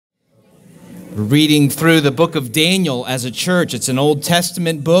We're reading through the book of Daniel as a church. It's an Old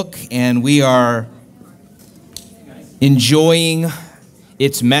Testament book, and we are enjoying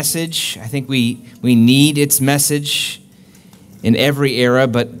its message. I think we need its message in every era,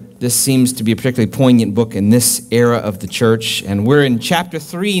 but this seems to be a particularly poignant book in this era of the church. And we're in chapter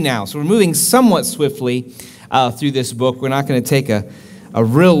 3 now, so we're moving somewhat swiftly through this book. We're not going to take a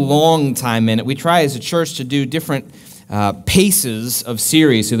real long time in it. We try as a church to do different paces of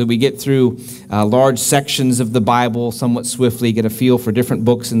series so that we get through large sections of the Bible somewhat swiftly, get a feel for different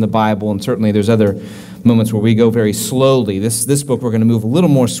books in the Bible, and certainly there's other moments where we go very slowly. This book we're going to move a little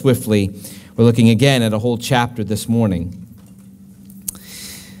more swiftly. We're looking again at a whole chapter this morning.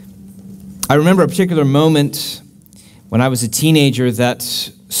 I remember a particular moment when I was a teenager that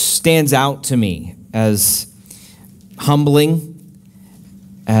stands out to me as humbling,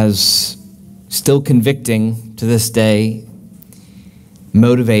 as still convicting to this day,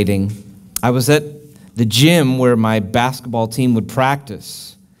 motivating. I was at the gym where my basketball team would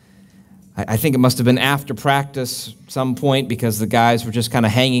practice. I think it must have been after practice some point because the guys were just kind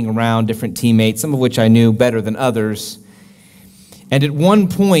of hanging around, different teammates, some of which I knew better than others. And at one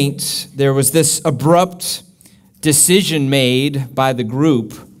point, there was this abrupt decision made by the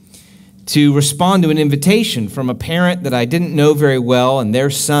group to respond to an invitation from a parent that I didn't know very well and their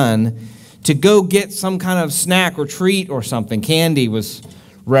son to go get some kind of snack or treat or something. Candy was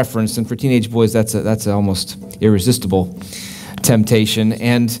referenced, and for teenage boys, that's a almost irresistible temptation.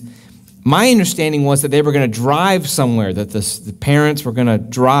 And my understanding was that they were going to drive somewhere, that the parents were going to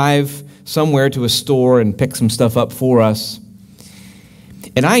drive somewhere to a store and pick some stuff up for us.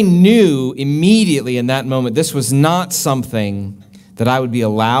 And I knew immediately in that moment this was not something that I would be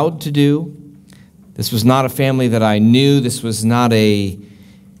allowed to do. This was not a family that I knew. This was not a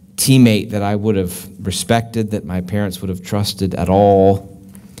teammate that I would have respected, that my parents would have trusted at all.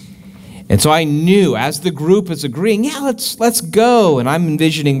 And so I knew as the group is agreeing, yeah, let's go. And I'm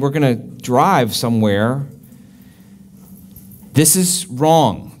envisioning we're going to drive somewhere. This is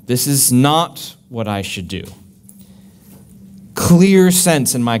wrong. This is not what I should do. Clear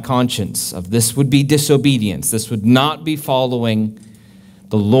sense in my conscience of this would be disobedience. This would not be following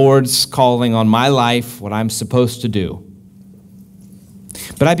the Lord's calling on my life, what I'm supposed to do.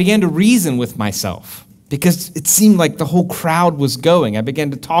 But I began to reason with myself because it seemed like the whole crowd was going. I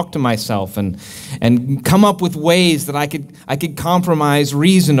began to talk to myself and come up with ways that I could compromise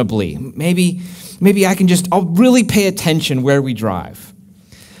reasonably. Maybe I'll really pay attention where we drive.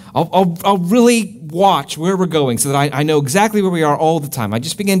 I'll really watch where we're going so that I know exactly where we are all the time. I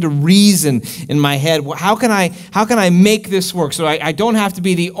just began to reason in my head, how can I make this work so I don't have to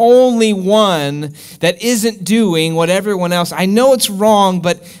be the only one that isn't doing what everyone else. I know it's wrong,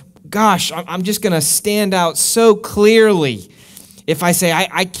 but gosh, I'm just going to stand out so clearly if I say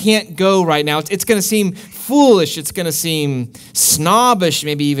I can't go right now. It's going to seem foolish. It's going to seem snobbish,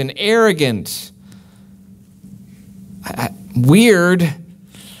 maybe even arrogant. Weird.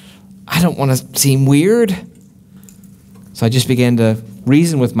 I don't want to seem weird. So I just began to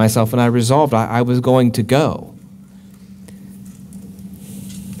reason with myself, and I resolved I was going to go.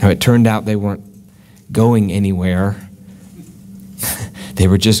 Now, it turned out they weren't going anywhere. They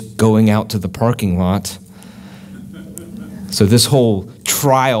were just going out to the parking lot. So this whole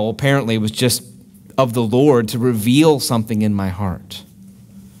trial apparently was just of the Lord to reveal something in my heart.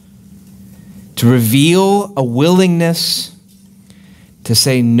 To reveal a willingness to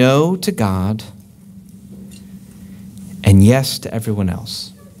say no to God and yes to everyone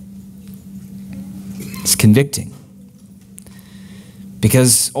else. It's convicting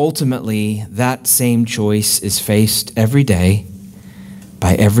because ultimately that same choice is faced every day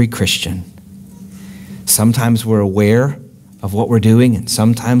by every Christian. Sometimes we're aware of what we're doing and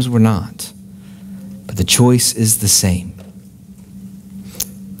sometimes we're not, but the choice is the same.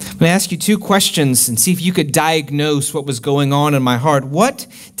 I'm going to ask you two questions and see if you could diagnose what was going on in my heart. What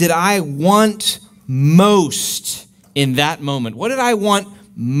did I want most in that moment? What did I want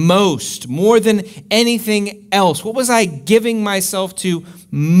most, more than anything else? What was I giving myself to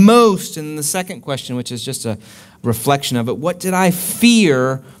most? And the second question, which is just a reflection of it, what did I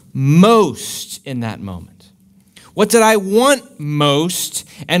fear most in that moment? What did I want most,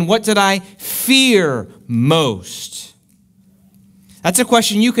 and what did I fear most? That's a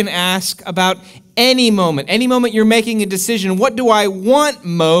question you can ask about any moment you're making a decision. What do I want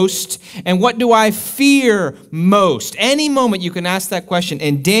most, and what do I fear most? Any moment you can ask that question.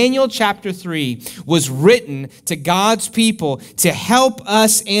 And Daniel chapter 3 was written to God's people to help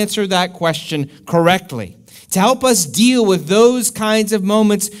us answer that question correctly, to help us deal with those kinds of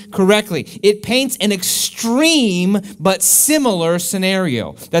moments correctly. It paints an extreme but similar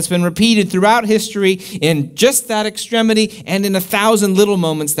scenario that's been repeated throughout history in just that extremity and in 1,000 little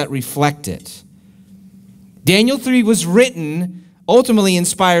moments that reflect it. Daniel 3 was written, ultimately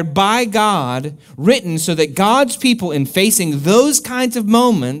inspired by God, written so that God's people, in facing those kinds of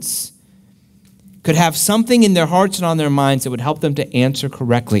moments, could have something in their hearts and on their minds that would help them to answer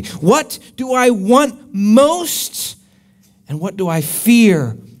correctly. What do I want most? And what do I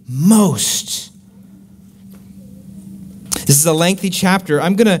fear most? This is a lengthy chapter.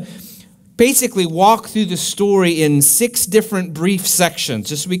 I'm going to basically walk through the story in 6 different brief sections,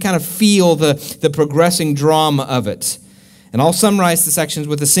 just so we kind of feel the progressing drama of it. And I'll summarize the sections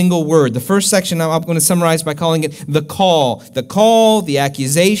with a single word. The first section I'm going to summarize by calling it the call. The call, the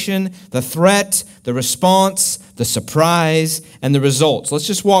accusation, the threat, the response, the surprise, and the results. Let's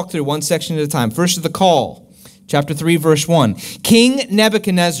just walk through one section at a time. First is the call. Chapter 3, verse 1. King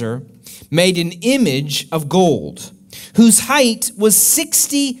Nebuchadnezzar made an image of gold, whose height was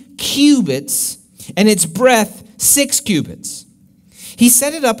 60 cubits and its breadth 6 cubits. He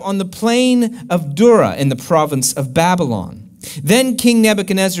set it up on the plain of Dura in the province of Babylon. Then King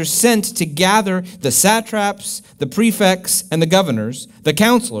Nebuchadnezzar sent to gather the satraps, the prefects, and the governors, the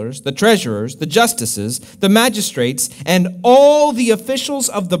counselors, the treasurers, the justices, the magistrates, and all the officials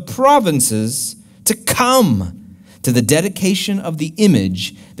of the provinces to come to the dedication of the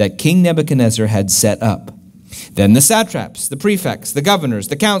image that King Nebuchadnezzar had set up. Then the satraps, the prefects, the governors,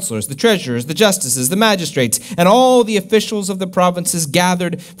 the counselors, the treasurers, the justices, the magistrates, and all the officials of the provinces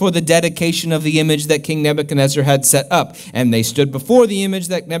gathered for the dedication of the image that King Nebuchadnezzar had set up. And they stood before the image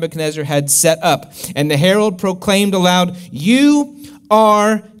that Nebuchadnezzar had set up. And the herald proclaimed aloud, "You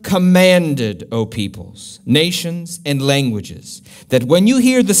are commanded, O peoples, nations, and languages, that when you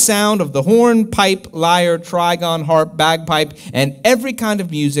hear the sound of the horn, pipe, lyre, trigon, harp, bagpipe, and every kind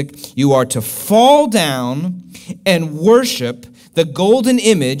of music, you are to fall down and worship the golden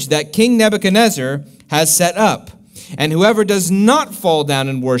image that King Nebuchadnezzar has set up. And whoever does not fall down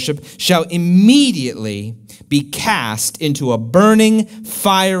and worship shall immediately be cast into a burning,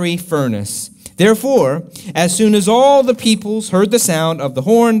 fiery furnace. Therefore, as soon as all the peoples heard the sound of the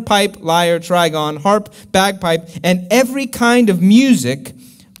horn, pipe, lyre, trigon, harp, bagpipe, and every kind of music,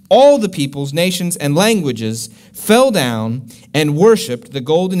 all the peoples, nations, and languages fell down and worshipped the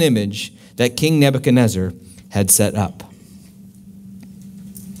golden image that King Nebuchadnezzar had set up."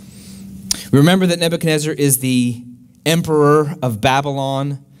 Remember that Nebuchadnezzar is the emperor of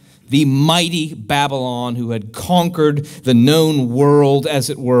Babylon, the mighty Babylon who had conquered the known world, as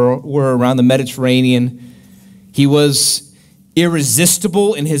it were around the Mediterranean. He was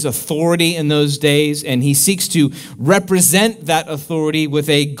irresistible in his authority in those days, and he seeks to represent that authority with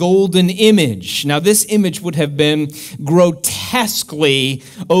a golden image. Now, this image would have been grotesquely,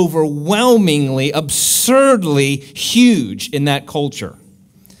 overwhelmingly, absurdly huge in that culture.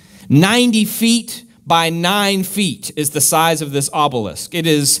 90 feet by 9 feet is the size of this obelisk. It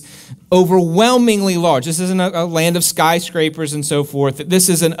is overwhelmingly large. This isn't a land of skyscrapers and so forth. This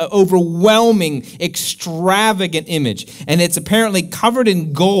is an overwhelming, extravagant image. And it's apparently covered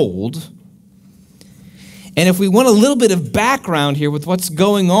in gold. And if we want a little bit of background here with what's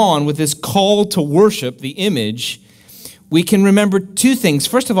going on with this call to worship the image, we can remember 2 things.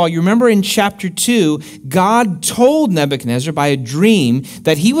 First of all, you remember in chapter 2, God told Nebuchadnezzar by a dream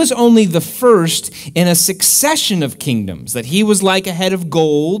that he was only the first in a succession of kingdoms, that he was like a head of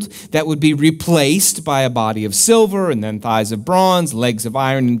gold that would be replaced by a body of silver and then thighs of bronze, legs of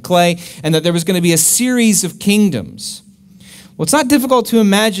iron and clay, and that there was going to be a series of kingdoms. Well, it's not difficult to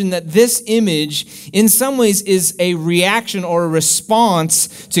imagine that this image, in some ways, is a reaction or a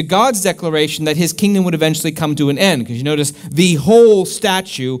response to God's declaration that his kingdom would eventually come to an end. Because you notice the whole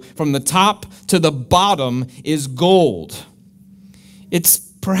statue, from the top to the bottom, is gold. It's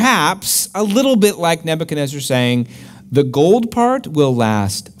perhaps a little bit like Nebuchadnezzar saying, the gold part will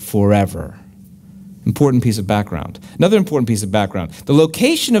last forever. Important piece of background. Another important piece of background. The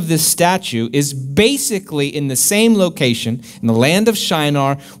location of this statue is basically in the same location in the land of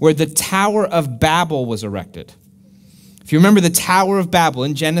Shinar where the Tower of Babel was erected. If you remember the Tower of Babel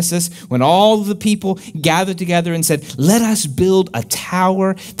in Genesis, when all the people gathered together and said, "Let us build a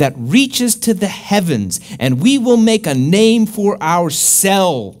tower that reaches to the heavens, and we will make a name for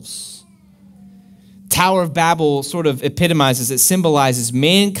ourselves." Tower of Babel sort of epitomizes, it symbolizes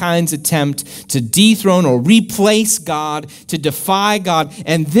mankind's attempt to dethrone or replace God, to defy God.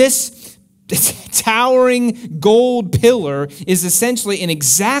 And this towering gold pillar is essentially in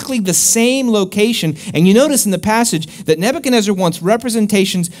exactly the same location. And you notice in the passage that Nebuchadnezzar wants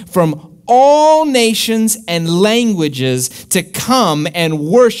representations from all nations and languages to come and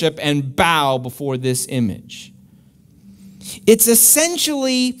worship and bow before this image. It's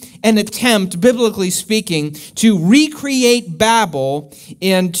essentially an attempt, biblically speaking, to recreate Babel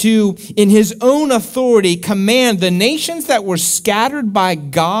and to, in his own authority, command the nations that were scattered by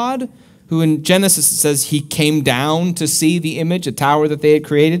God, who in Genesis it says he came down to see the image, a tower that they had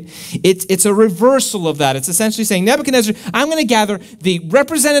created. It's a reversal of that. It's essentially saying, Nebuchadnezzar, I'm going to gather the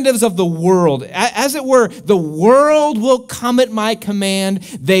representatives of the world. As it were, the world will come at my command.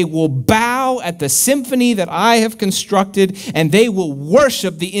 They will bow at the symphony that I have constructed, and they will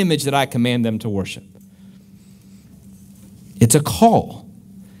worship the image that I command them to worship. It's a call.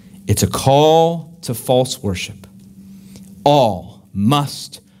 It's a call to false worship. All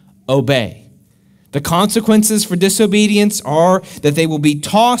must obey. The consequences for disobedience are that they will be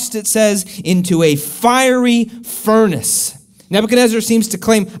tossed, it says, into a fiery furnace. Nebuchadnezzar seems to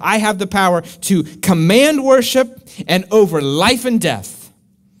claim, I have the power to command worship and over life and death.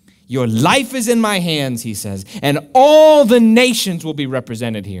 Your life is in my hands, he says, and all the nations will be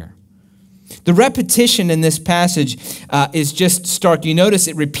represented here. The repetition in this passage is just stark. You notice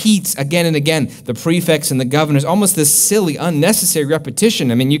it repeats again and again, the prefects and the governors, almost this silly, unnecessary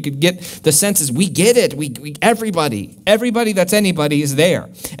repetition. I mean, you could get the sense is we get it. Everybody that's anybody is there.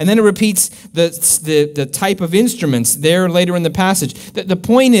 And then it repeats the type of instruments there later in the passage. The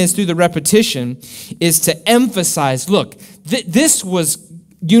point is, through the repetition, is to emphasize, look, this was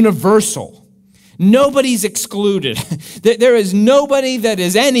universal. Nobody's excluded. There is nobody that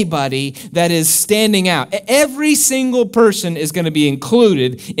is anybody that is standing out. Every single person is going to be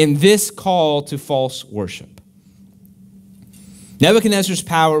included in this call to false worship. Nebuchadnezzar's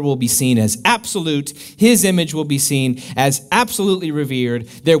power will be seen as absolute. His image will be seen as absolutely revered.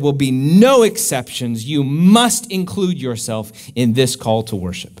 There will be no exceptions. You must include yourself in this call to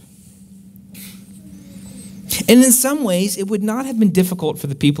worship. And in some ways, it would not have been difficult for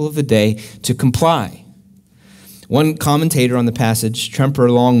the people of the day to comply. One commentator on the passage, Tremper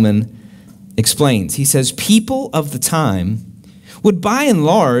Longman, explains. He says, people of the time would by and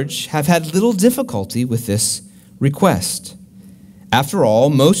large have had little difficulty with this request. After all,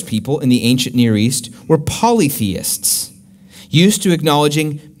 most people in the ancient Near East were polytheists, used to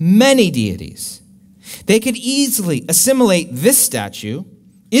acknowledging many deities. They could easily assimilate this statue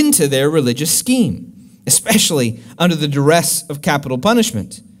into their religious scheme, especially under the duress of capital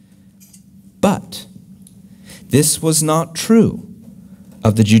punishment. But this was not true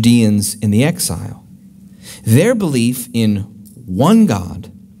of the Judeans in the exile. Their belief in one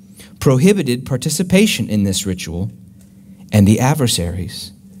God prohibited participation in this ritual, and the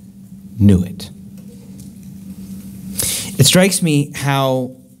adversaries knew it. It strikes me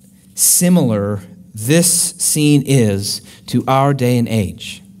how similar this scene is to our day and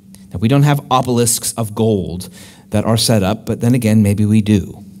age. Now, we don't have obelisks of gold that are set up, but then again, maybe we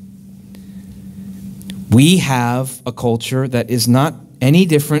do. We have a culture that is not any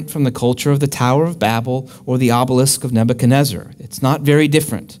different from the culture of the Tower of Babel or the obelisk of Nebuchadnezzar. It's not very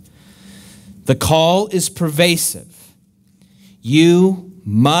different. The call is pervasive. You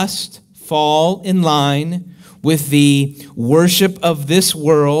must fall in line with the worship of this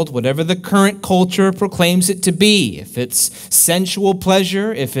world, whatever the current culture proclaims it to be. If it's sensual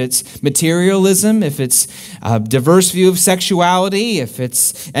pleasure, if it's materialism, if it's a diverse view of sexuality, if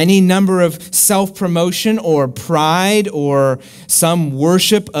it's any number of self-promotion or pride or some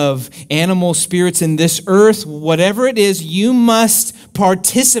worship of animal spirits in this earth, whatever it is, you must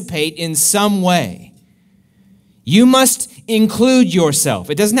participate in some way. You must include yourself.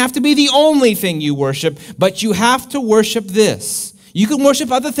 It doesn't have to be the only thing you worship, but you have to worship this. You can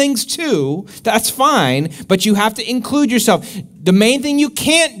worship other things too, that's fine, but you have to include yourself. The main thing you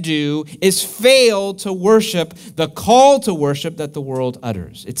can't do is fail to worship the call to worship that the world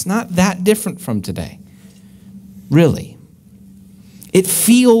utters. It's not that different from today, really. It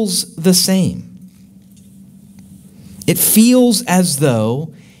feels the same. It feels as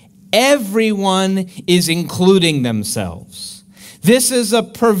though everyone is including themselves. This is a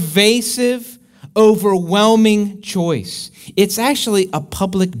pervasive, overwhelming choice. It's actually a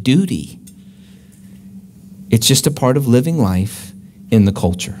public duty. It's just a part of living life in the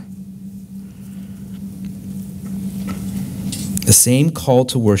culture. The same call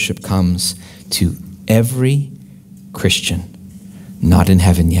to worship comes to every Christian, not in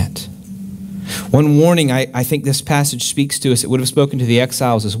heaven yet. One warning I think this passage speaks to us, it would have spoken to the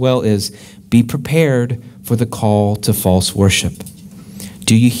exiles as well, is be prepared for the call to false worship.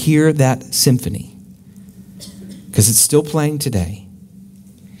 Do you hear that symphony? Because it's still playing today.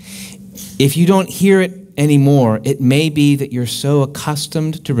 If you don't hear it anymore, it may be that you're so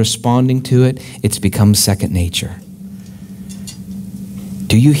accustomed to responding to it, it's become second nature.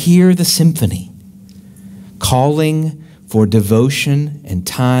 Do you hear the symphony calling for devotion and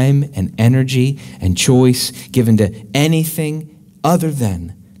time and energy and choice given to anything other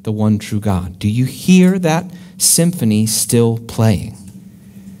than the one true God? Do you hear that symphony still playing?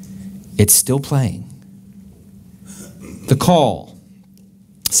 It's still playing. The call.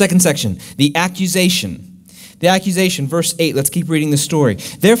 Second section, the accusation. The accusation, verse 8, let's keep reading the story.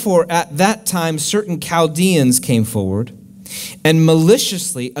 Therefore, at that time, certain Chaldeans came forward and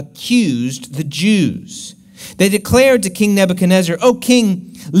maliciously accused the Jews. They declared to King Nebuchadnezzar, O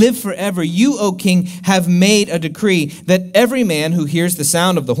king, live forever. You, O king, have made a decree that every man who hears the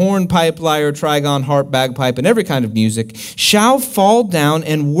sound of the horn, pipe, lyre, trigon, harp, bagpipe, and every kind of music shall fall down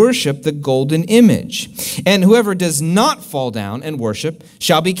and worship the golden image. And whoever does not fall down and worship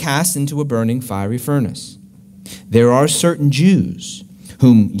shall be cast into a burning fiery furnace. There are certain Jews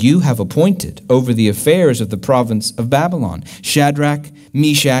whom you have appointed over the affairs of the province of Babylon, Shadrach,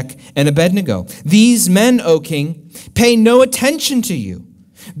 Meshach, and Abednego. These men, O king, pay no attention to you.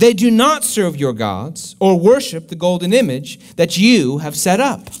 They do not serve your gods or worship the golden image that you have set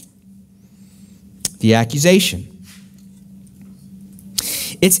up. The accusation.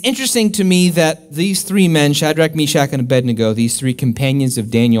 It's interesting to me that these three men, Shadrach, Meshach, and Abednego, these three companions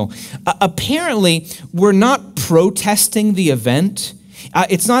of Daniel, apparently were not protesting the event.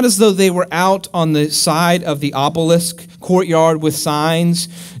 It's not as though they were out on the side of the obelisk courtyard with signs,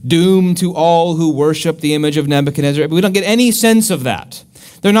 "Doom to all who worship the image of Nebuchadnezzar." We don't get any sense of that.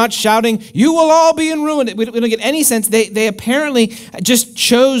 They're not shouting, "You will all be in ruin." We don't get any sense. They apparently just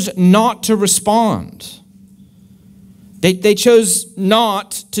chose not to respond. They chose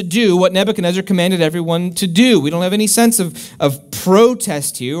not to do what Nebuchadnezzar commanded everyone to do. We don't have any sense of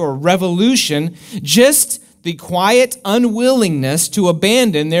protest here or revolution, just the quiet unwillingness to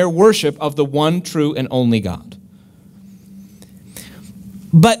abandon their worship of the one true and only God.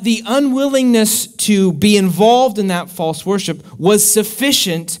 But the unwillingness to be involved in that false worship was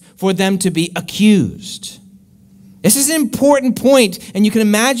sufficient for them to be accused. This is an important point, and you can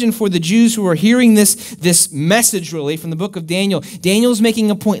imagine for the Jews who are hearing this message really from the book of Daniel, Daniel's making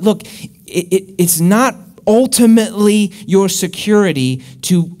a point. Look, it's not ultimately your security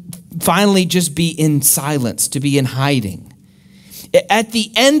to finally just be in silence, to be in hiding. At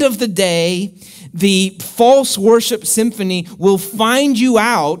the end of the day, the false worship symphony will find you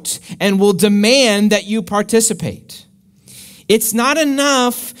out and will demand that you participate. It's not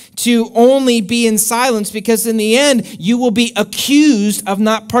enough to only be in silence, because in the end, you will be accused of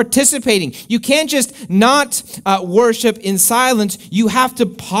not participating. You can't just not worship in silence. You have to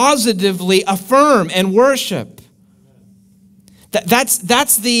positively affirm and worship. That's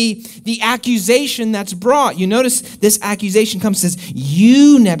the accusation that's brought. You notice this accusation comes and says,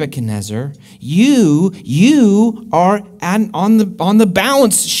 "You, Nebuchadnezzar, you are on the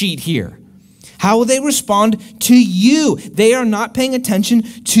balance sheet here." How will they respond to you? They are not paying attention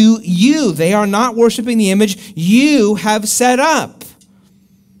to you. They are not worshiping the image you have set up.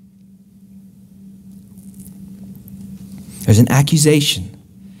 There's an accusation.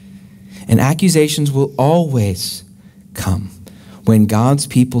 And accusations will always come when God's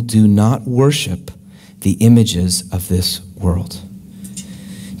people do not worship the images of this world.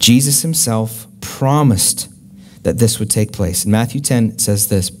 Jesus himself promised that this would take place. In Matthew 10, it says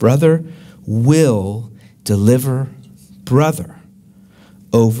this, "Brother will deliver brother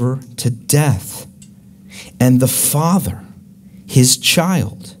over to death, and the father his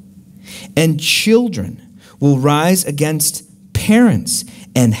child, and children will rise against parents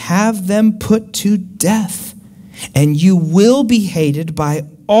and have them put to death, and you will be hated by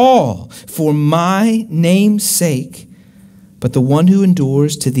all for my name's sake, but the one who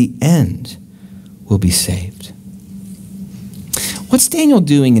endures to the end will be saved." What's Daniel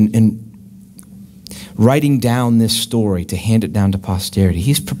doing in writing down this story to hand it down to posterity?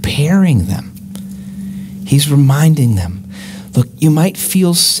 He's preparing them. He's reminding them, look, you might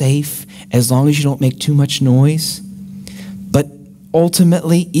feel safe as long as you don't make too much noise, but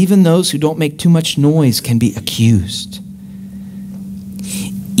ultimately, even those who don't make too much noise can be accused.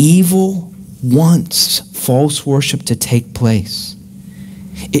 Evil wants false worship to take place.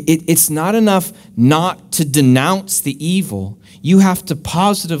 It's not enough not to denounce the evil. You have to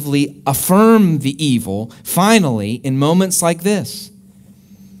positively affirm the evil, finally, in moments like this.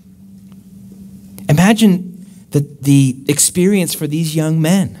 Imagine the experience for these young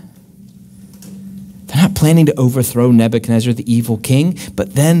men. They're They're not planning to overthrow Nebuchadnezzar, the evil king,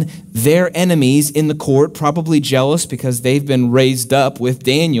 but then their enemies in the court, probably jealous because they've been raised up with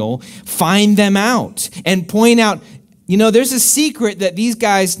Daniel, find them out and point out, there's a secret that these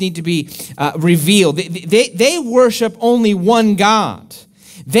guys need to be revealed. They worship only one God.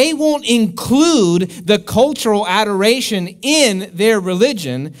 They won't include the cultural adoration in their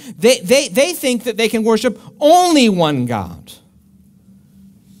religion. They think that they can worship only one God.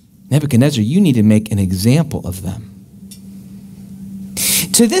 Nebuchadnezzar, you need to make an example of them.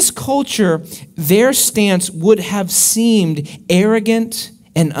 To this culture, their stance would have seemed arrogant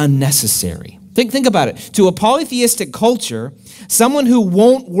and unnecessary. Think about it. To a polytheistic culture, someone who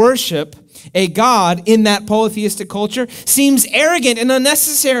won't worship a god in that polytheistic culture seems arrogant and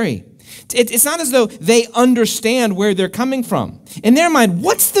unnecessary. It's not as though they understand where they're coming from. In their mind,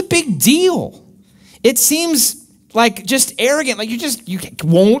 what's the big deal? It seems like just arrogant, like you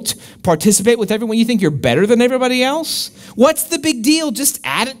won't participate with everyone. You think you're better than everybody else? What's the big deal? Just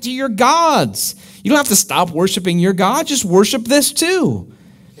add it to your gods. You don't have to stop worshiping your God. Just worship this too.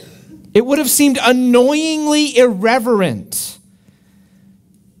 It would have seemed annoyingly irreverent.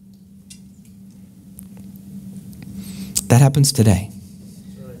 That happens today.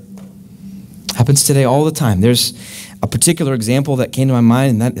 Happens today all the time. There's a particular example that came to my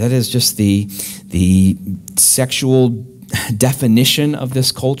mind, and that is just the sexual definition of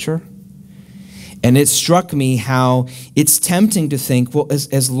this culture. And it struck me how it's tempting to think, well,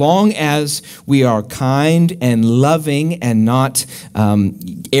 as long as we are kind and loving and not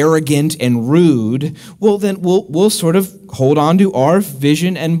arrogant and rude, well, then we'll sort of hold on to our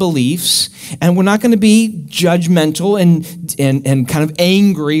vision and beliefs, and we're not going to be judgmental and kind of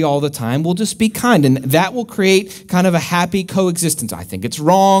angry all the time. We'll just be kind, and that will create kind of a happy coexistence. I think it's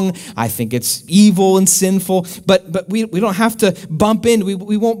wrong. I think it's evil and sinful, but we don't have to bump into,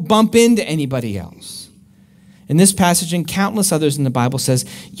 we won't bump into anybody else. And this passage and countless others in the Bible says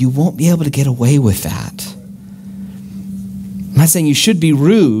you won't be able to get away with that. I'm not saying you should be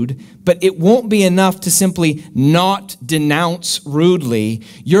rude, but it won't be enough to simply not denounce rudely.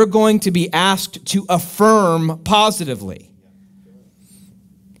 You're going to be asked to affirm positively.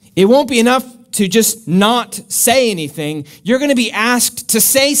 It won't be enough to just not say anything. You're going to be asked to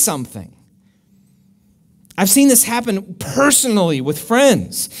say something. I've seen this happen personally with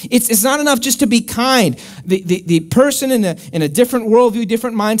friends. It's not enough just to be kind. The person in a different worldview,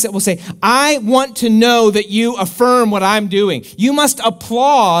 different mindset will say, I want to know that you affirm what I'm doing. You must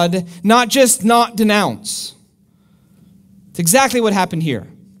applaud, not just not denounce. It's exactly what happened here.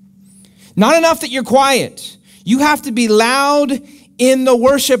 Not enough that you're quiet. You have to be loud in the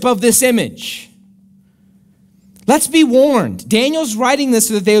worship of this image. Let's be warned. Daniel's writing this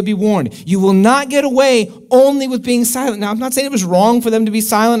so that they would be warned. You will not get away only with being silent. Now, I'm not saying it was wrong for them to be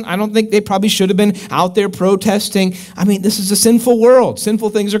silent. I don't think they probably should have been out there protesting. I mean, this is a sinful world. Sinful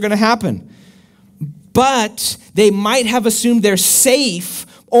things are going to happen. But they might have assumed they're safe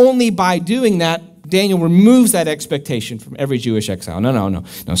only by doing that. Daniel removes that expectation from every Jewish exile. No.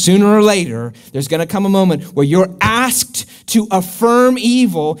 Sooner or later, there's going to come a moment where you're asked to affirm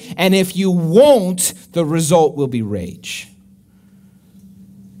evil, and if you won't, the result will be rage.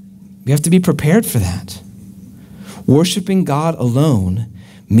 We have to be prepared for that. Worshiping God alone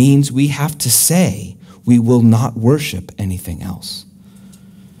means we have to say we will not worship anything else.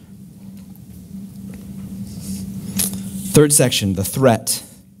 Third section, the threat.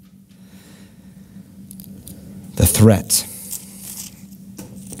 The threat.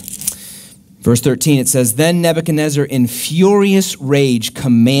 Verse 13, it says, Then Nebuchadnezzar in furious rage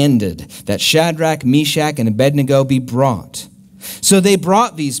commanded that Shadrach, Meshach, and Abednego be brought. So they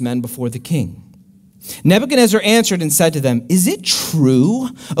brought these men before the king. Nebuchadnezzar answered and said to them, Is it true,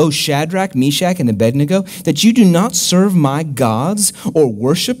 O Shadrach, Meshach, and Abednego, that you do not serve my gods or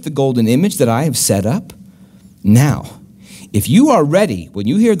worship the golden image that I have set up? Now, if you are ready, when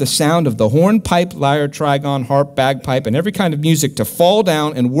you hear the sound of the horn, pipe, lyre, trigon, harp, bagpipe, and every kind of music, to fall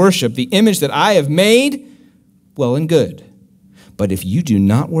down and worship the image that I have made, well and good. But if you do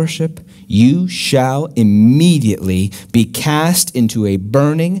not worship, you shall immediately be cast into a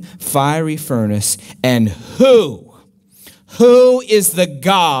burning, fiery furnace. And who is the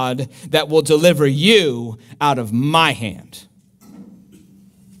God that will deliver you out of my hand?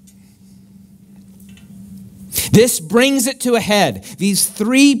 This brings it to a head. These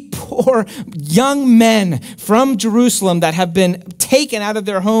three poor young men from Jerusalem that have been taken out of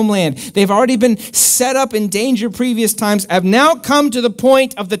their homeland, they've already been set up in danger previous times, have now come to the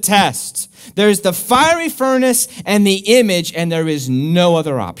point of the test. There's the fiery furnace and the image, and there is no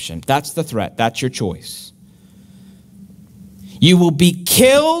other option. That's the threat. That's your choice. You will be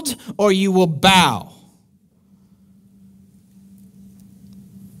killed or you will bow.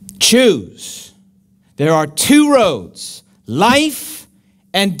 Choose. There are two roads, life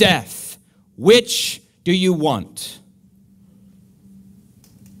and death. Which do you want?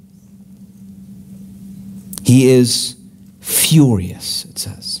 He is furious, it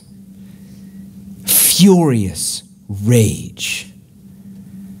says. Furious rage.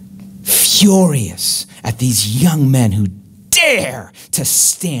 Furious at these young men who dare to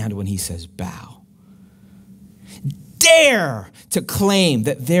stand when he says bow. Dare to claim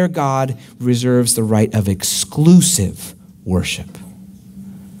that their God reserves the right of exclusive worship.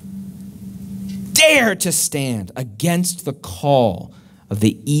 Dare to stand against the call of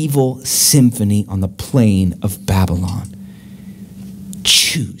the evil symphony on the plain of Babylon.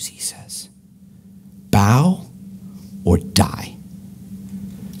 Choose, he says. Bow or die.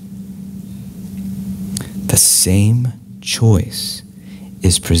 The same choice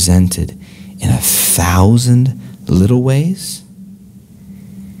is presented in 1,000 little ways,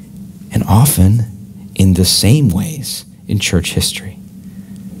 and often in the same ways in church history.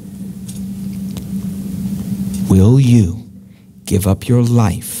 Will you give up your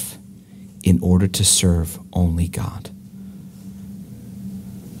life in order to serve only God?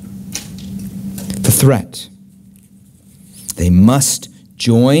 The threat: they must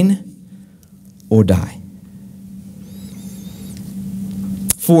join or die.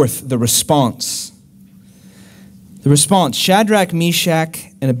 Fourth, the response. The response: Shadrach, Meshach,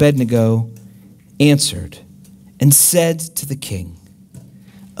 and Abednego answered and said to the king,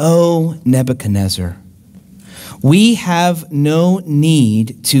 "O Nebuchadnezzar, we have no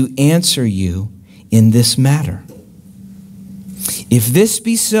need to answer you in this matter. If this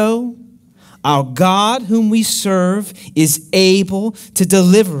be so, our God whom we serve is able to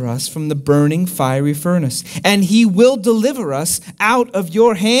deliver us from the burning fiery furnace, and he will deliver us out of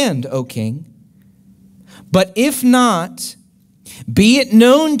your hand, O king. But if not, be it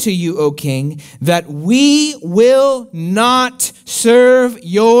known to you, O king, that we will not serve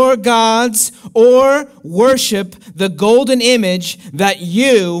your gods or worship the golden image that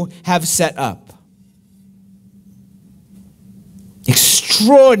you have set up."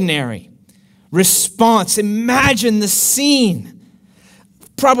 Extraordinary response. Imagine the scene.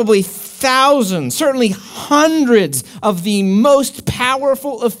 Probably thousands, certainly hundreds of the most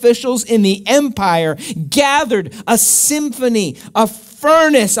powerful officials in the empire gathered, a symphony, a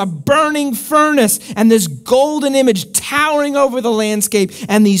furnace, a burning furnace, and this golden image towering over the landscape,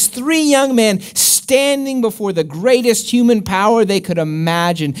 and these three young men standing before the greatest human power they could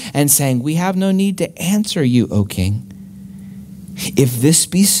imagine and saying, "We have no need to answer you, O king. If this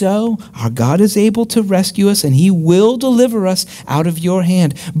be so, our God is able to rescue us, and he will deliver us out of your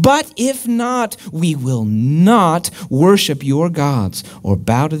hand. But if not, we will not worship your gods or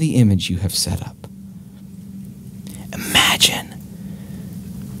bow to the image you have set up." Imagine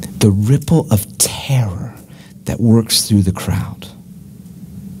the ripple of terror that works through the crowd.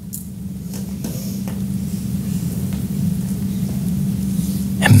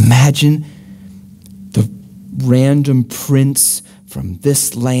 Imagine the random prince from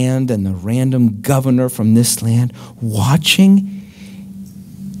this land and the random governor from this land watching,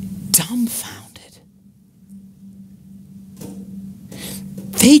 dumbfounded.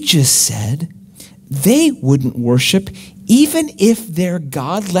 They just said they wouldn't worship even if their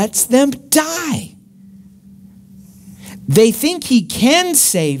God lets them die. They think he can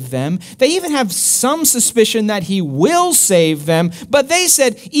save them. They even have some suspicion that he will save them. But they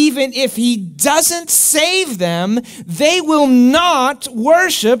said even if he doesn't save them, they will not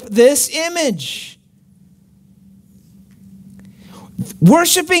worship this image.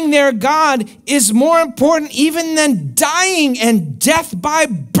 Worshiping their God is more important even than dying, and death by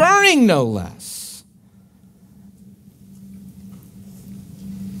burning, no less.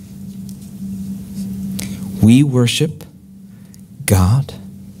 We worship God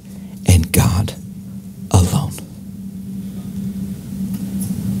and God alone.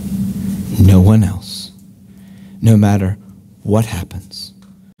 No one else, no matter what happens.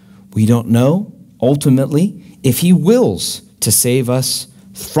 We don't know, ultimately, if he wills to save us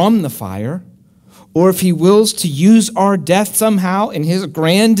from the fire, or if he wills to use our death somehow in his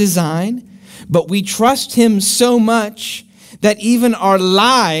grand design, but we trust him so much that even our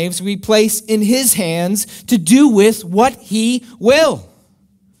lives we place in his hands to do with what he will.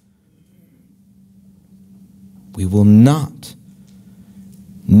 We will not.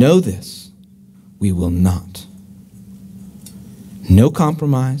 Know this. We will not. No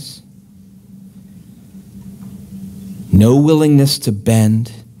compromise. No willingness to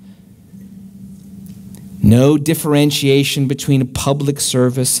bend. No differentiation between public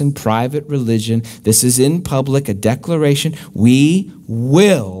service and private religion. This is in public, a declaration. We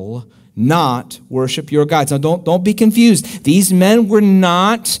will not worship your gods. Now, don't be confused. These men were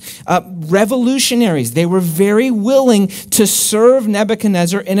not revolutionaries. They were very willing to serve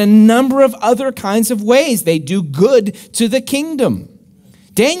Nebuchadnezzar in a number of other kinds of ways. They do good to the kingdom.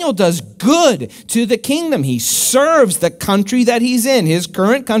 Daniel does good to the kingdom. He serves the country that he's in, his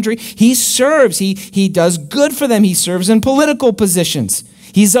current country. He serves. He does good for them. He serves in political positions.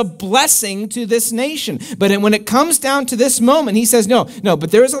 He's a blessing to this nation. But when it comes down to this moment, he says, no,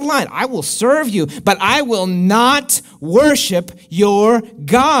 but there is a line. I will serve you, but I will not worship your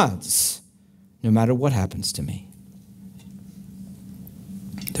gods, no matter what happens to me.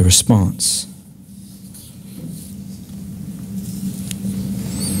 The response.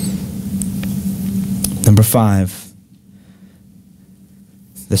 Number 5,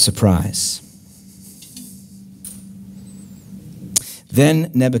 the surprise.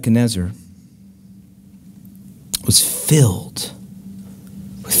 Then Nebuchadnezzar was filled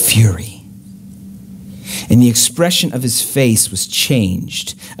with fury, and the expression of his face was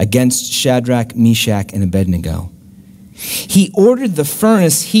changed against Shadrach, Meshach, and Abednego. He ordered the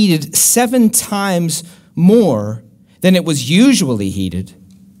furnace heated 7 times more than it was usually heated,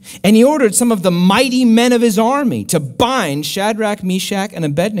 and he ordered some of the mighty men of his army to bind Shadrach, Meshach, and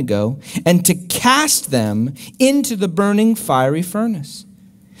Abednego and to cast them into the burning fiery furnace.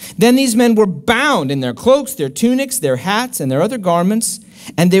 Then these men were bound in their cloaks, their tunics, their hats, and their other garments,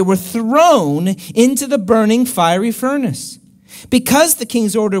 and they were thrown into the burning fiery furnace. Because the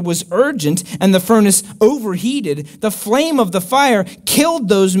king's order was urgent and the furnace overheated, the flame of the fire killed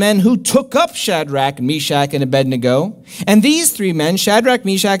those men who took up Shadrach, Meshach, and Abednego. And these 3 men, Shadrach,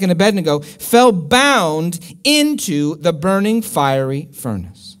 Meshach, and Abednego, fell bound into the burning fiery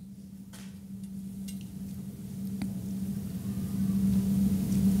furnace.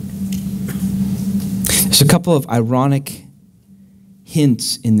 There's a couple of ironic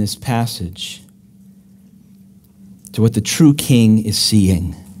hints in this passage to what the true king is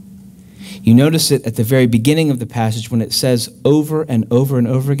seeing. You notice it at the very beginning of the passage when it says over and over and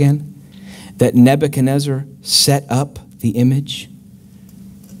over again that Nebuchadnezzar set up the image.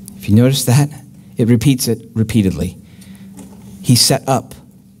 If you notice that, it repeats it repeatedly. He set up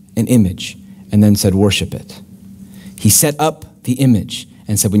an image and then said, worship it. He set up the image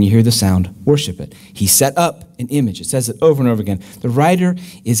and said, when you hear the sound, worship it. He set up an image. It says it over and over again. The writer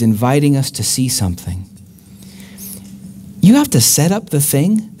is inviting us to see something. You have to set up the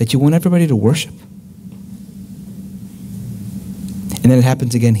thing that you want everybody to worship. And then it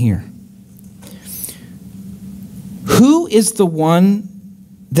happens again here. Who is the one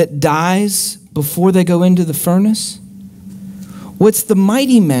that dies before they go into the furnace? Well, it's the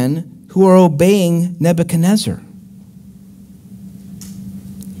mighty men who are obeying Nebuchadnezzar.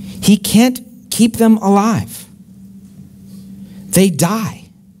 He can't keep them alive. They die,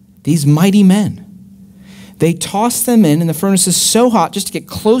 these mighty men. They toss them in, and the furnace is so hot just to get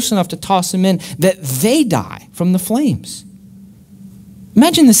close enough to toss them in that they die from the flames.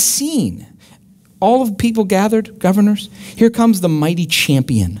 Imagine the scene. All of the people gathered, governors. Here comes the mighty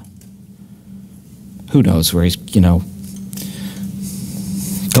champion. Who knows where he's,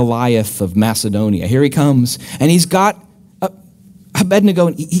 Goliath of Macedonia. Here he comes, and he's got Abednego,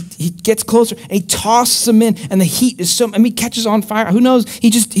 and he gets closer, and he tosses him in, and the heat is he catches on fire. Who knows?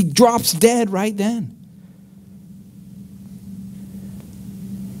 He drops dead right then.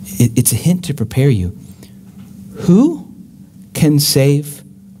 It's a hint to prepare you. Who can save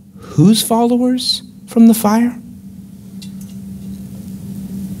whose followers from the fire?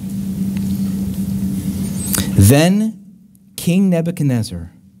 Then King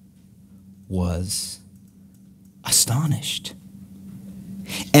Nebuchadnezzar was astonished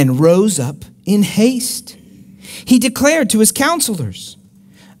and rose up in haste. He declared to his counselors,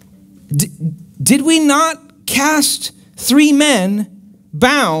 did we not cast 3 men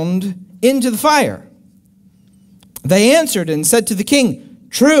bound into the fire? They answered and said to the king,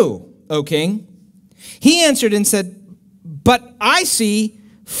 true, O king. He answered and said, but I see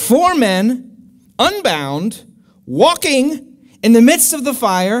 4 men unbound, walking in the midst of the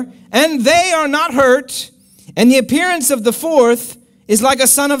fire, and they are not hurt, and the appearance of the 4th is like a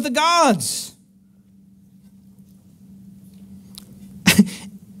son of the gods.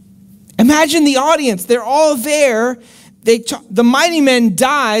 Imagine the audience. They're all there. The mighty man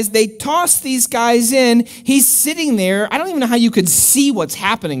dies. They toss these guys in. He's sitting there. I don't even know how you could see what's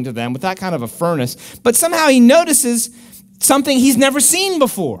happening to them with that kind of a furnace. But somehow he notices something he's never seen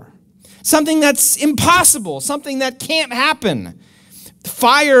before. Something that's impossible. Something that can't happen.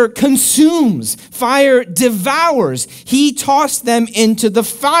 Fire consumes. Fire devours. He tossed them into the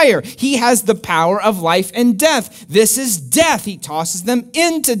fire. He has the power of life and death. This is death. He tosses them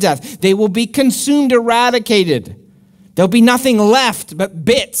into death. They will be consumed, eradicated. There'll be nothing left but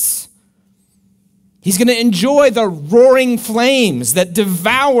bits. He's going to enjoy the roaring flames that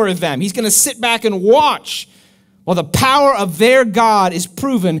devour them. He's going to sit back and watch while the power of their God is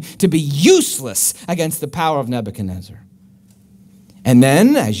proven to be useless against the power of Nebuchadnezzar. And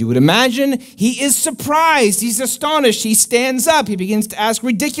then, as you would imagine, he is surprised. He's astonished. He stands up. He begins to ask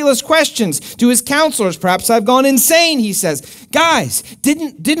ridiculous questions to his counselors. Perhaps I've gone insane, he says. Guys,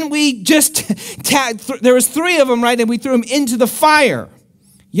 didn't we just... there was 3 of them, right? And we threw them into the fire.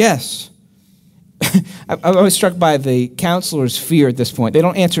 Yes. I was struck by the counselor's fear at this point. They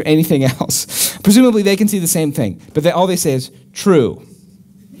don't answer anything else. Presumably they can see the same thing. But all they say is, true.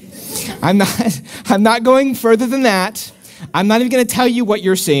 I'm not going further than that. I'm not even going to tell you what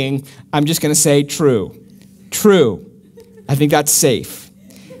you're seeing. I'm just going to say true. True. I think that's safe.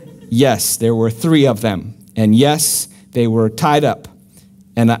 Yes, there were 3 of them. And yes, they were tied up.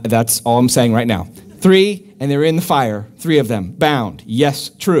 And that's all I'm saying right now. 3, and they're in the fire. 3 of them, bound. Yes,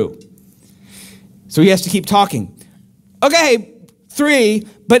 true. So he has to keep talking. Okay, 3,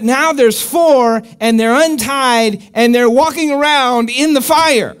 but now there's 4, and they're untied, and they're walking around in the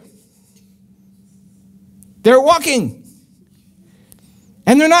fire. They're walking.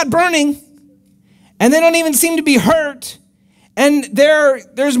 And they're not burning. And they don't even seem to be hurt. And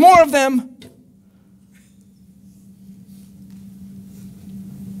there's more of them.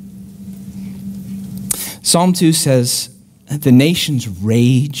 Psalm 2 says, the nations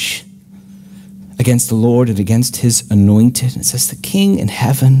rage against the Lord and against his anointed. It says the king in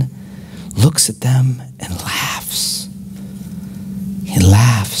heaven looks at them and laughs. He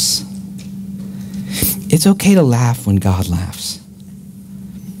laughs. It's okay to laugh when God laughs.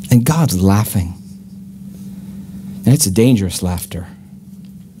 And God's laughing. And it's a dangerous laughter.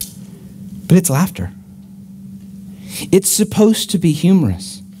 But it's laughter. It's supposed to be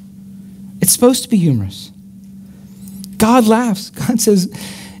humorous. It's supposed to be humorous. God laughs. God says,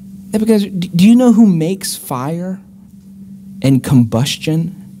 because do you know who makes fire and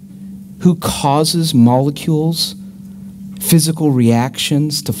combustion? Who causes molecules, physical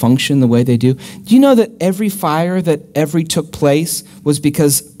reactions to function the way they do? Do you know that every fire that ever took place was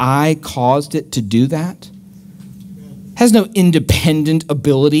because I caused it to do that? It has no independent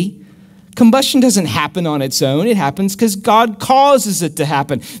ability. Combustion doesn't happen on its own. It happens because God causes it to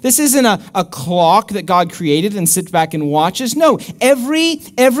happen. This isn't a clock that God created and sits back and watches. No, every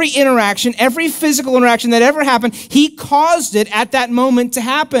interaction, every physical interaction that ever happened, he caused it at that moment to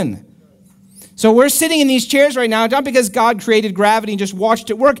happen. So we're sitting in these chairs right now, not because God created gravity and just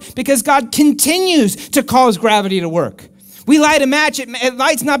watched it work, because God continues to cause gravity to work. We light a match, it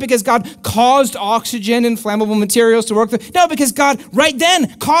lights not because God caused oxygen and flammable materials to work. No, because God right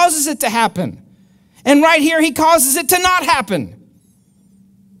then causes it to happen. And right here, he causes it to not happen.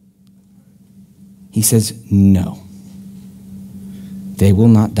 He says, no, they will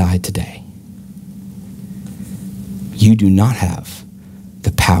not die today. You do not have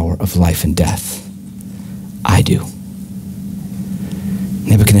the power of life and death. I do.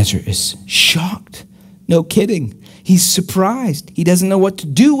 Nebuchadnezzar is shocked. No kidding. He's surprised. He doesn't know what to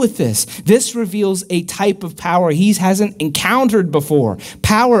do with this. This reveals a type of power he hasn't encountered before.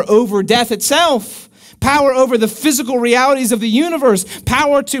 Power over death itself. Power over the physical realities of the universe.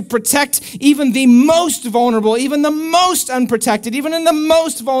 Power to protect even the most vulnerable, even the most unprotected, even in the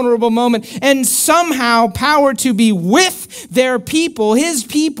most vulnerable moment. And somehow power to be with their people, his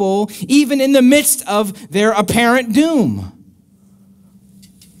people, even in the midst of their apparent doom.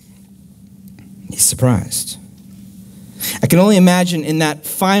 He's surprised. I can only imagine in that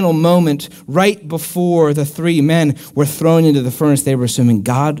final moment, right before the 3 men were thrown into the furnace, they were assuming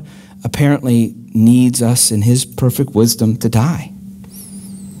God apparently needs us in his perfect wisdom to die.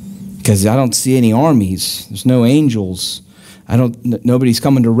 Because I don't see any armies. There's no angels. Nobody's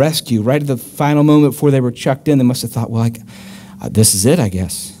coming to rescue. Right at the final moment before they were chucked in, they must have thought, well, this is it, I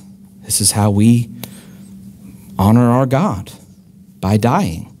guess. This is how we honor our God, by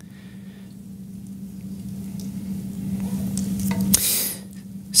dying.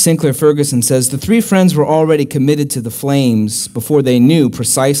 Sinclair Ferguson says, the 3 friends were already committed to the flames before they knew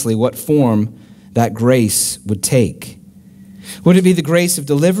precisely what form that grace would take. Would it be the grace of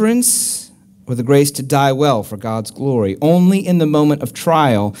deliverance or the grace to die well for God's glory? Only in the moment of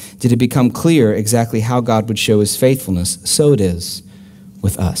trial did it become clear exactly how God would show his faithfulness. So it is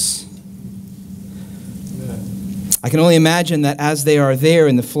with us. I can only imagine that as they are there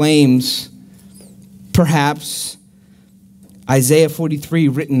in the flames, perhaps Isaiah 43,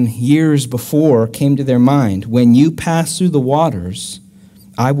 written years before, came to their mind. When you pass through the waters,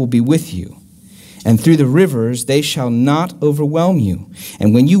 I will be with you. And through the rivers, they shall not overwhelm you.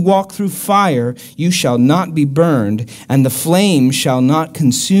 And when you walk through fire, you shall not be burned, and the flame shall not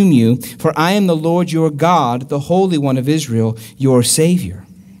consume you. For I am the Lord your God, the Holy One of Israel, your Savior.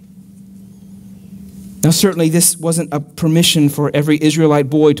 Now, certainly this wasn't a permission for every Israelite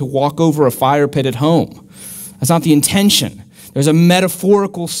boy to walk over a fire pit at home. That's not the intention. There's a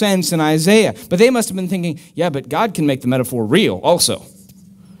metaphorical sense in Isaiah. But they must have been thinking, yeah, but God can make the metaphor real also.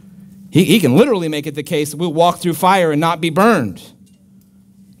 He can literally make it the case that we'll walk through fire and not be burned.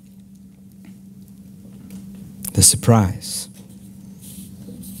 The surprise.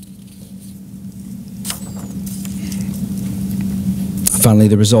 Finally,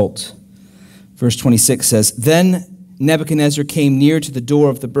 the result. Verse 26 says, Then Nebuchadnezzar came near to the door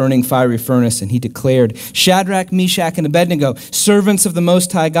of the burning fiery furnace, and he declared, Shadrach, Meshach, and Abednego, servants of the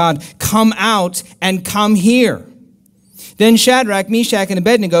Most High God, come out and come here. Then Shadrach, Meshach, and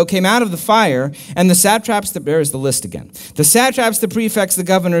Abednego came out of the fire, and the satraps, there's the list again. The satraps, the prefects, the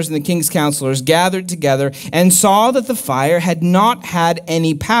governors, and the king's counselors gathered together and saw that the fire had not had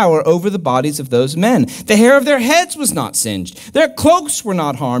any power over the bodies of those men. The hair of their heads was not singed, their cloaks were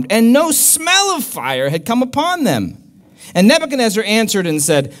not harmed, and no smell of fire had come upon them. And Nebuchadnezzar answered and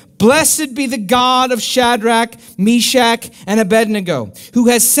said, Blessed be the God of Shadrach, Meshach, and Abednego, who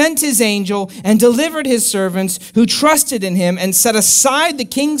has sent his angel and delivered his servants who trusted in him and set aside the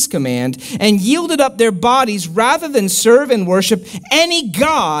king's command and yielded up their bodies rather than serve and worship any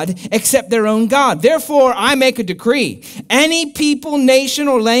god except their own God. Therefore, I make a decree. Any people, nation,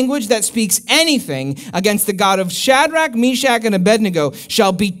 or language that speaks anything against the God of Shadrach, Meshach, and Abednego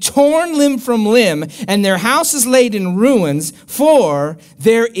shall be torn limb from limb, and their house is laid in ruins, for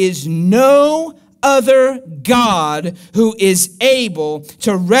there is no other God who is able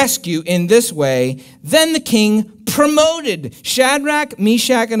to rescue in this way. Then the king promoted Shadrach,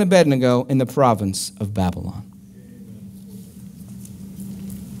 Meshach, and Abednego in the province of Babylon.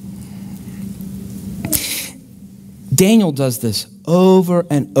 Daniel does this over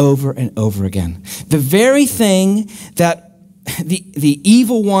and over and over again. The very thing that the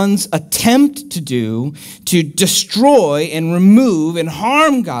evil ones attempt to do to destroy and remove and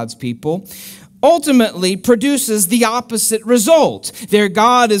harm God's people ultimately produces the opposite result. Their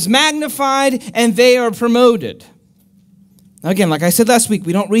God is magnified and they are promoted. Again, like I said last week,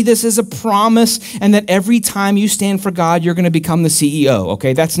 we don't read this as a promise and that every time you stand for God, you're going to become the CEO,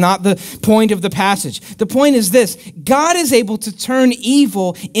 okay? That's not the point of the passage. The point is this: God is able to turn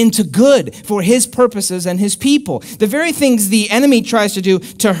evil into good for his purposes and his people. The very things the enemy tries to do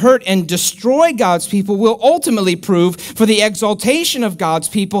to hurt and destroy God's people will ultimately prove for the exaltation of God's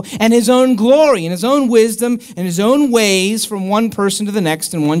people and his own glory and his own wisdom and his own ways from one person to the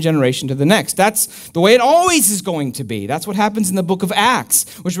next and one generation to the next. That's the way it always is going to be. That's what happens in the book of Acts,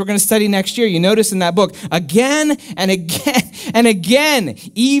 which we're going to study next year. You notice in that book, again and again and again,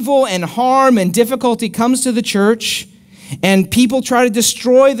 evil and harm and difficulty comes to the church, and people try to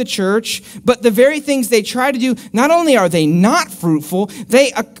destroy the church, but the very things they try to do, not only are they not fruitful,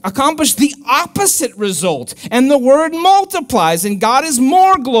 they accomplish the opposite result, and the word multiplies, and God is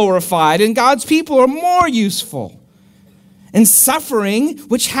more glorified, and God's people are more useful. And suffering,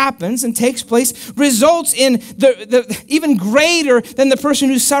 which happens and takes place, results in the even greater than the person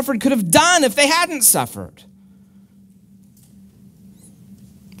who suffered could have done if they hadn't suffered.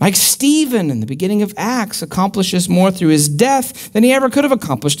 Like Stephen in the beginning of Acts accomplishes more through his death than he ever could have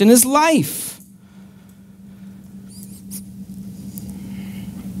accomplished in his life.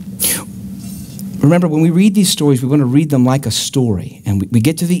 Remember, when we read these stories, we want to read them like a story. And we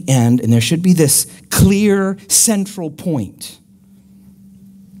get to the end, and there should be this clear central point.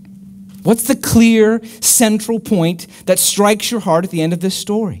 What's the clear central point that strikes your heart at the end of this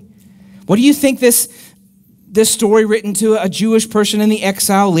story? What do you think this story written to a Jewish person in the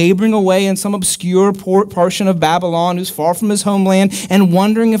exile, laboring away in some obscure portion of Babylon who's far from his homeland and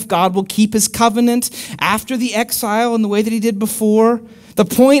wondering if God will keep his covenant after the exile in the way that he did before? The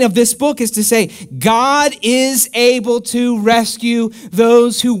point of this book is to say, God is able to rescue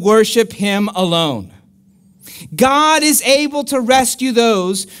those who worship him alone. God is able to rescue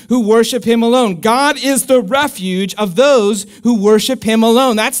those who worship him alone. God is the refuge of those who worship him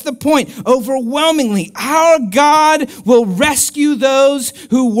alone. That's the point. Overwhelmingly, our God will rescue those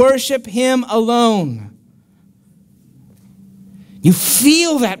who worship him alone. You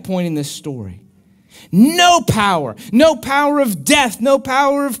feel that point in this story. No power of death, no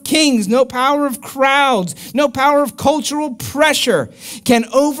power of kings, no power of crowds, no power of cultural pressure can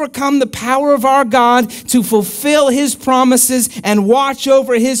overcome the power of our God to fulfill his promises and watch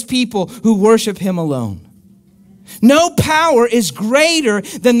over his people who worship him alone. No power is greater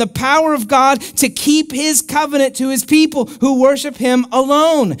than the power of God to keep his covenant to his people who worship him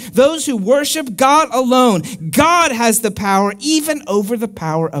alone. Those who worship God alone, God has the power even over the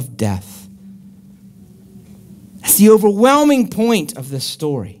power of death. That's the overwhelming point of this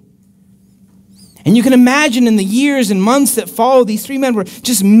story. And you can imagine in the years and months that followed, these three men were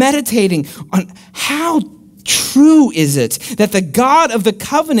just meditating on how true is it that the God of the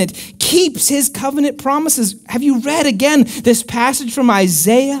covenant keeps his covenant promises. Have you read again this passage from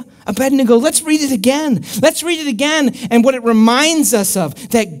Isaiah? Abednego, let's read it again. Let's read it again. And what it reminds us of,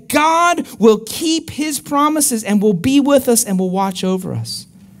 that God will keep his promises and will be with us and will watch over us.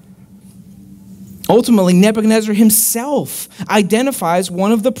 Ultimately, Nebuchadnezzar himself identifies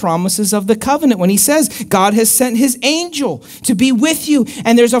one of the promises of the covenant when he says, God has sent his angel to be with you,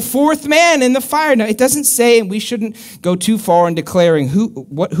 and there's a fourth man in the fire. Now, it doesn't say, and we shouldn't go too far in declaring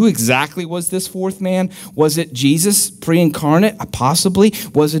who exactly was this fourth man. Was it Jesus pre-incarnate? Possibly.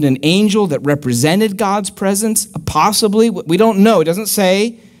 Was it an angel that represented God's presence? Possibly. We don't know. It doesn't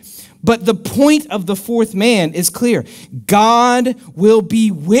say. But the point of the fourth man is clear. God will be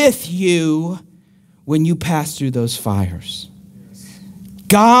with you when you pass through those fires.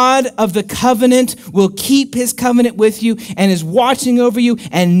 God of the covenant will keep his covenant with you and is watching over you,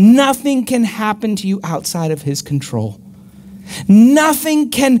 and nothing can happen to you outside of his control.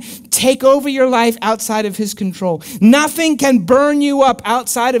 Nothing can take over your life outside of his control. Nothing can burn you up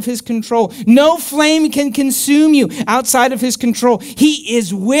outside of his control. No flame can consume you outside of his control. He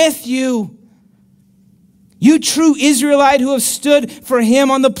is with you. You true Israelite who have stood for him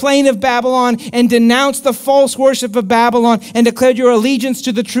on the plain of Babylon and denounced the false worship of Babylon and declared your allegiance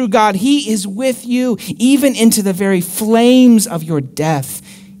to the true God, he is with you. Even into the very flames of your death,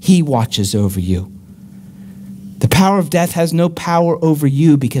 he watches over you. The power of death has no power over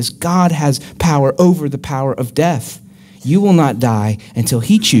you because God has power over the power of death. You will not die until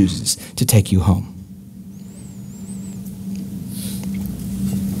he chooses to take you home.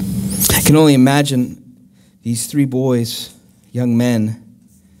 I can only imagine these three boys, young men,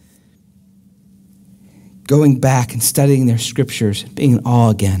 going back and studying their scriptures, being in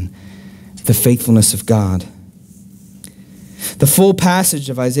awe again of the faithfulness of God. The full passage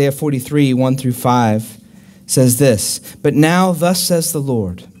of Isaiah 43, 1 through 5 says this, "But now thus says the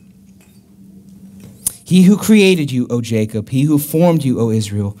Lord, he who created you, O Jacob, he who formed you, O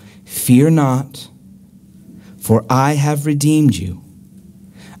Israel, fear not, for I have redeemed you.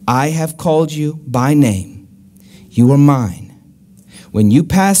 I have called you by name. You are mine. When you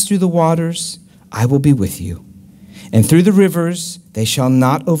pass through the waters, I will be with you. And through the rivers, they shall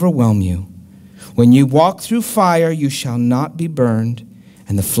not overwhelm you. When you walk through fire, you shall not be burned,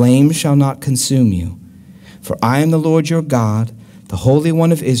 and the flame shall not consume you. For I am the Lord your God, the Holy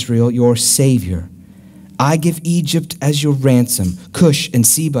One of Israel, your Savior. I give Egypt as your ransom, Cush and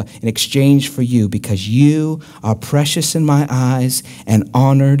Seba in exchange for you, because you are precious in my eyes and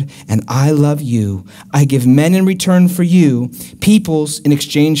honored, and I love you. I give men in return for you, peoples in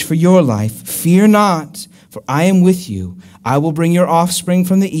exchange for your life. Fear not, for I am with you. I will bring your offspring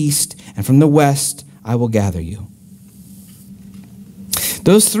from the east, and from the west I will gather you."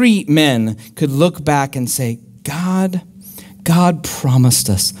 Those three men could look back and say, God promised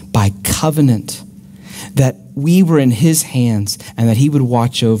us by covenant that we were in his hands and that he would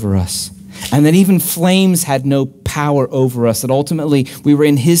watch over us, and that even flames had no power over us, that ultimately we were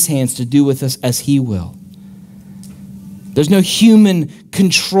in his hands to do with us as he will. There's no human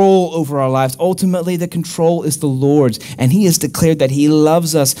control over our lives. Ultimately, the control is the Lord's, and he has declared that he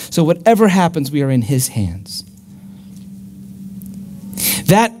loves us, so whatever happens, we are in his hands.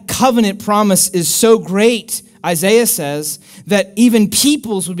 That covenant promise is so great, Isaiah says, that even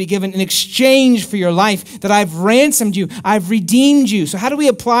peoples would be given in exchange for your life, that I've ransomed you, I've redeemed you. So how do we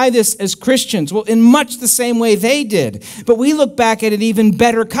apply this as Christians? Well, in much the same way they did. But we look back at an even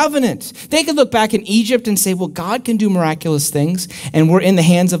better covenant. They could look back in Egypt and say, well, God can do miraculous things, and we're in the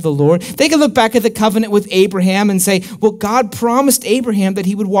hands of the Lord. They could look back at the covenant with Abraham and say, well, God promised Abraham that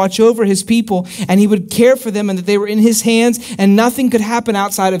he would watch over his people, and he would care for them, and that they were in his hands, and nothing could happen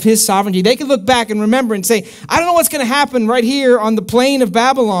outside of his sovereignty. They could look back and remember and say, I don't know what's going to happen right here on the plain of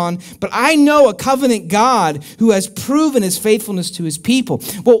Babylon, but I know a covenant God who has proven his faithfulness to his people.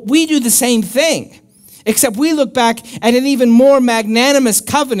 Well, we do the same thing, except we look back at an even more magnanimous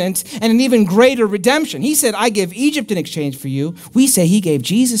covenant and an even greater redemption. He said, I give Egypt in exchange for you. We say he gave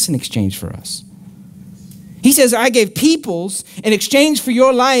Jesus in exchange for us. He says, I gave peoples in exchange for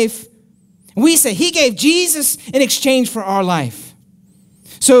your life. We say he gave Jesus in exchange for our life.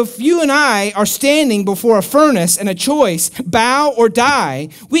 So if you and I are standing before a furnace and a choice, bow or die,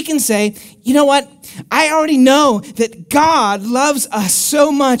 we can say, you know what? I already know that God loves us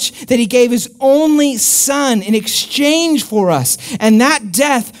so much that he gave his only son in exchange for us. And that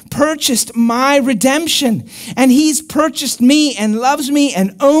death purchased my redemption. And he's purchased me and loves me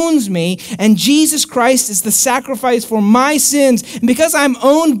and owns me. And Jesus Christ is the sacrifice for my sins. And because I'm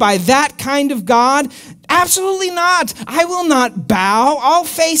owned by that kind of God, absolutely not. I will not bow. I'll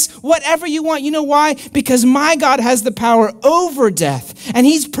face whatever you want. You know why? Because my God has the power over death. And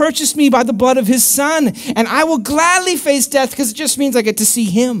he's purchased me by the blood of his son. And I will gladly face death because it just means I get to see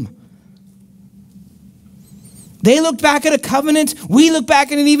him. They looked back at a covenant. We look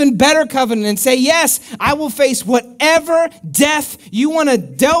back at an even better covenant and say, yes, I will face whatever death you want to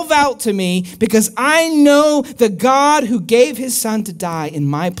delve out to me because I know the God who gave his son to die in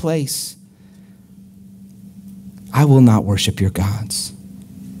my place. I will not worship your gods.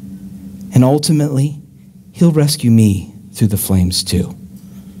 And ultimately, he'll rescue me through the flames too.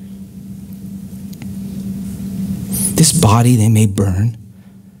 This body they may burn,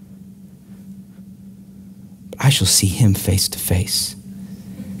 but I shall see him face to face.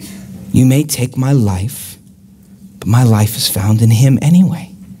 You may take my life, but my life is found in him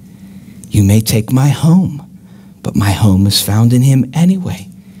anyway. You may take my home, but my home is found in him anyway.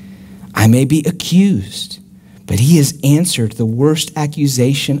 I may be accused, but he has answered the worst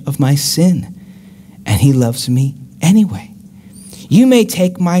accusation of my sin, and he loves me anyway. You may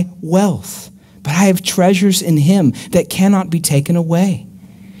take my wealth, but I have treasures in him that cannot be taken away.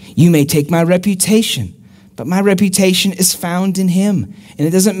 You may take my reputation, but my reputation is found in him, and it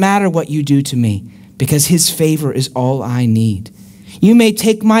doesn't matter what you do to me, because his favor is all I need. You may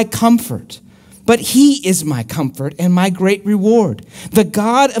take my comfort, but he is my comfort and my great reward. The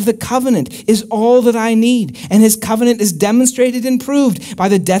God of the covenant is all that I need, and his covenant is demonstrated and proved by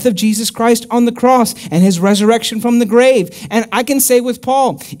the death of Jesus Christ on the cross and his resurrection from the grave. And I can say with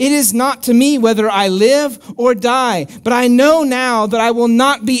Paul, it is not to me whether I live or die, but I know now that I will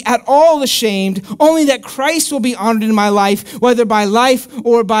not be at all ashamed, only that Christ will be honored in my life, whether by life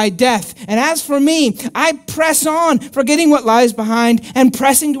or by death. And as for me, I press on, forgetting what lies behind and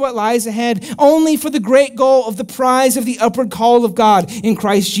pressing to what lies ahead, only for the great goal of the prize of the upward call of God in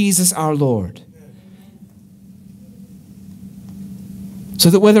Christ Jesus our Lord. So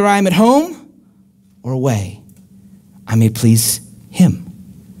that whether I am at home or away, I may please him.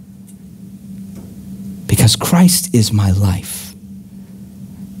 Because Christ is my life.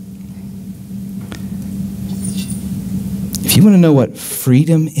 If you want to know what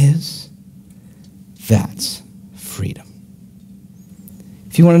freedom is, that's freedom.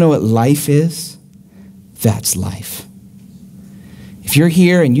 If you want to know what life is, that's life. If you're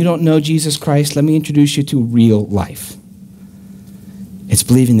here and you don't know Jesus Christ, let me introduce you to real life. It's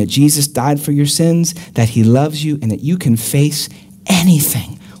believing that Jesus died for your sins, that he loves you, and that you can face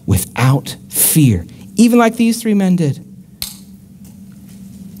anything without fear, even like these three men did.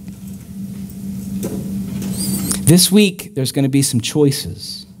 This week, there's going to be some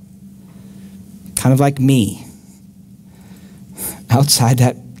choices, kind of like me. Outside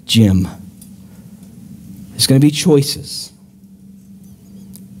that gym, there's going to be choices.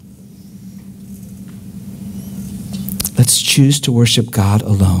 Let's choose to worship God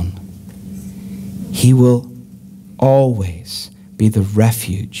alone. He will always be the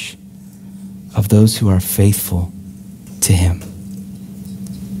refuge of those who are faithful to him.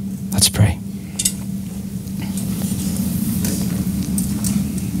 Let's pray.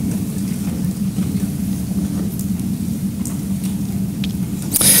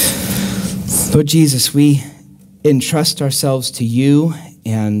 Lord Jesus, we entrust ourselves to you,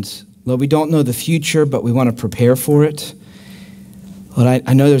 and Lord, we don't know the future, but we want to prepare for it. Lord,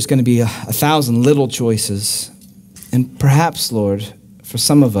 I know there's going to be 1,000 little choices, and perhaps, Lord, for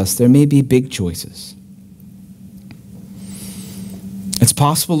some of us, there may be big choices. It's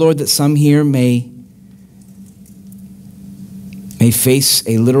possible, Lord, that some here may face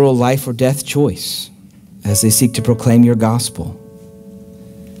a literal life or death choice as they seek to proclaim your gospel.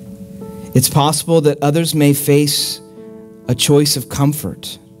 It's possible that others may face a choice of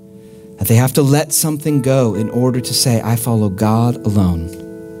comfort, that they have to let something go in order to say, I follow God alone.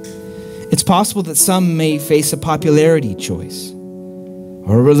 It's possible that some may face a popularity choice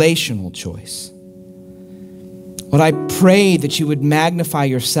or a relational choice. Lord, I pray that you would magnify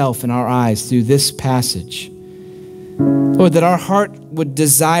yourself in our eyes through this passage. Lord, that our heart would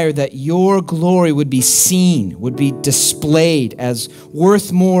desire that your glory would be seen, would be displayed as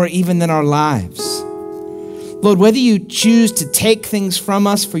worth more even than our lives. Lord, whether you choose to take things from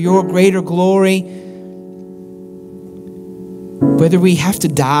us for your greater glory, whether we have to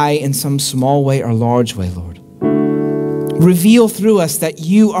die in some small way or large way, Lord, reveal through us that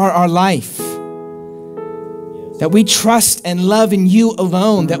you are our life, that we trust and love in you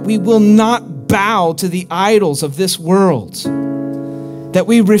alone, that we will not bow to the idols of this world, that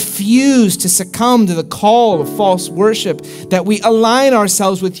we refuse to succumb to the call of false worship, that we align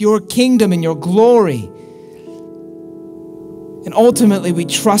ourselves with your kingdom and your glory. And ultimately, we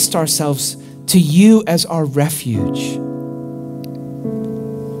trust ourselves to you as our refuge.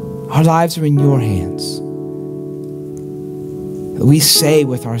 Our lives are in your hands. We say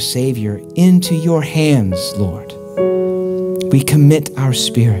with our Savior, into your hands, Lord, we commit our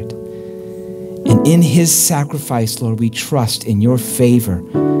spirit. And in his sacrifice, Lord, we trust in your favor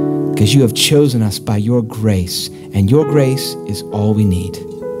because you have chosen us by your grace, and your grace is all we need.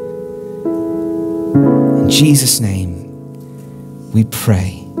 In Jesus' name, we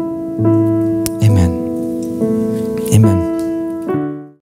pray.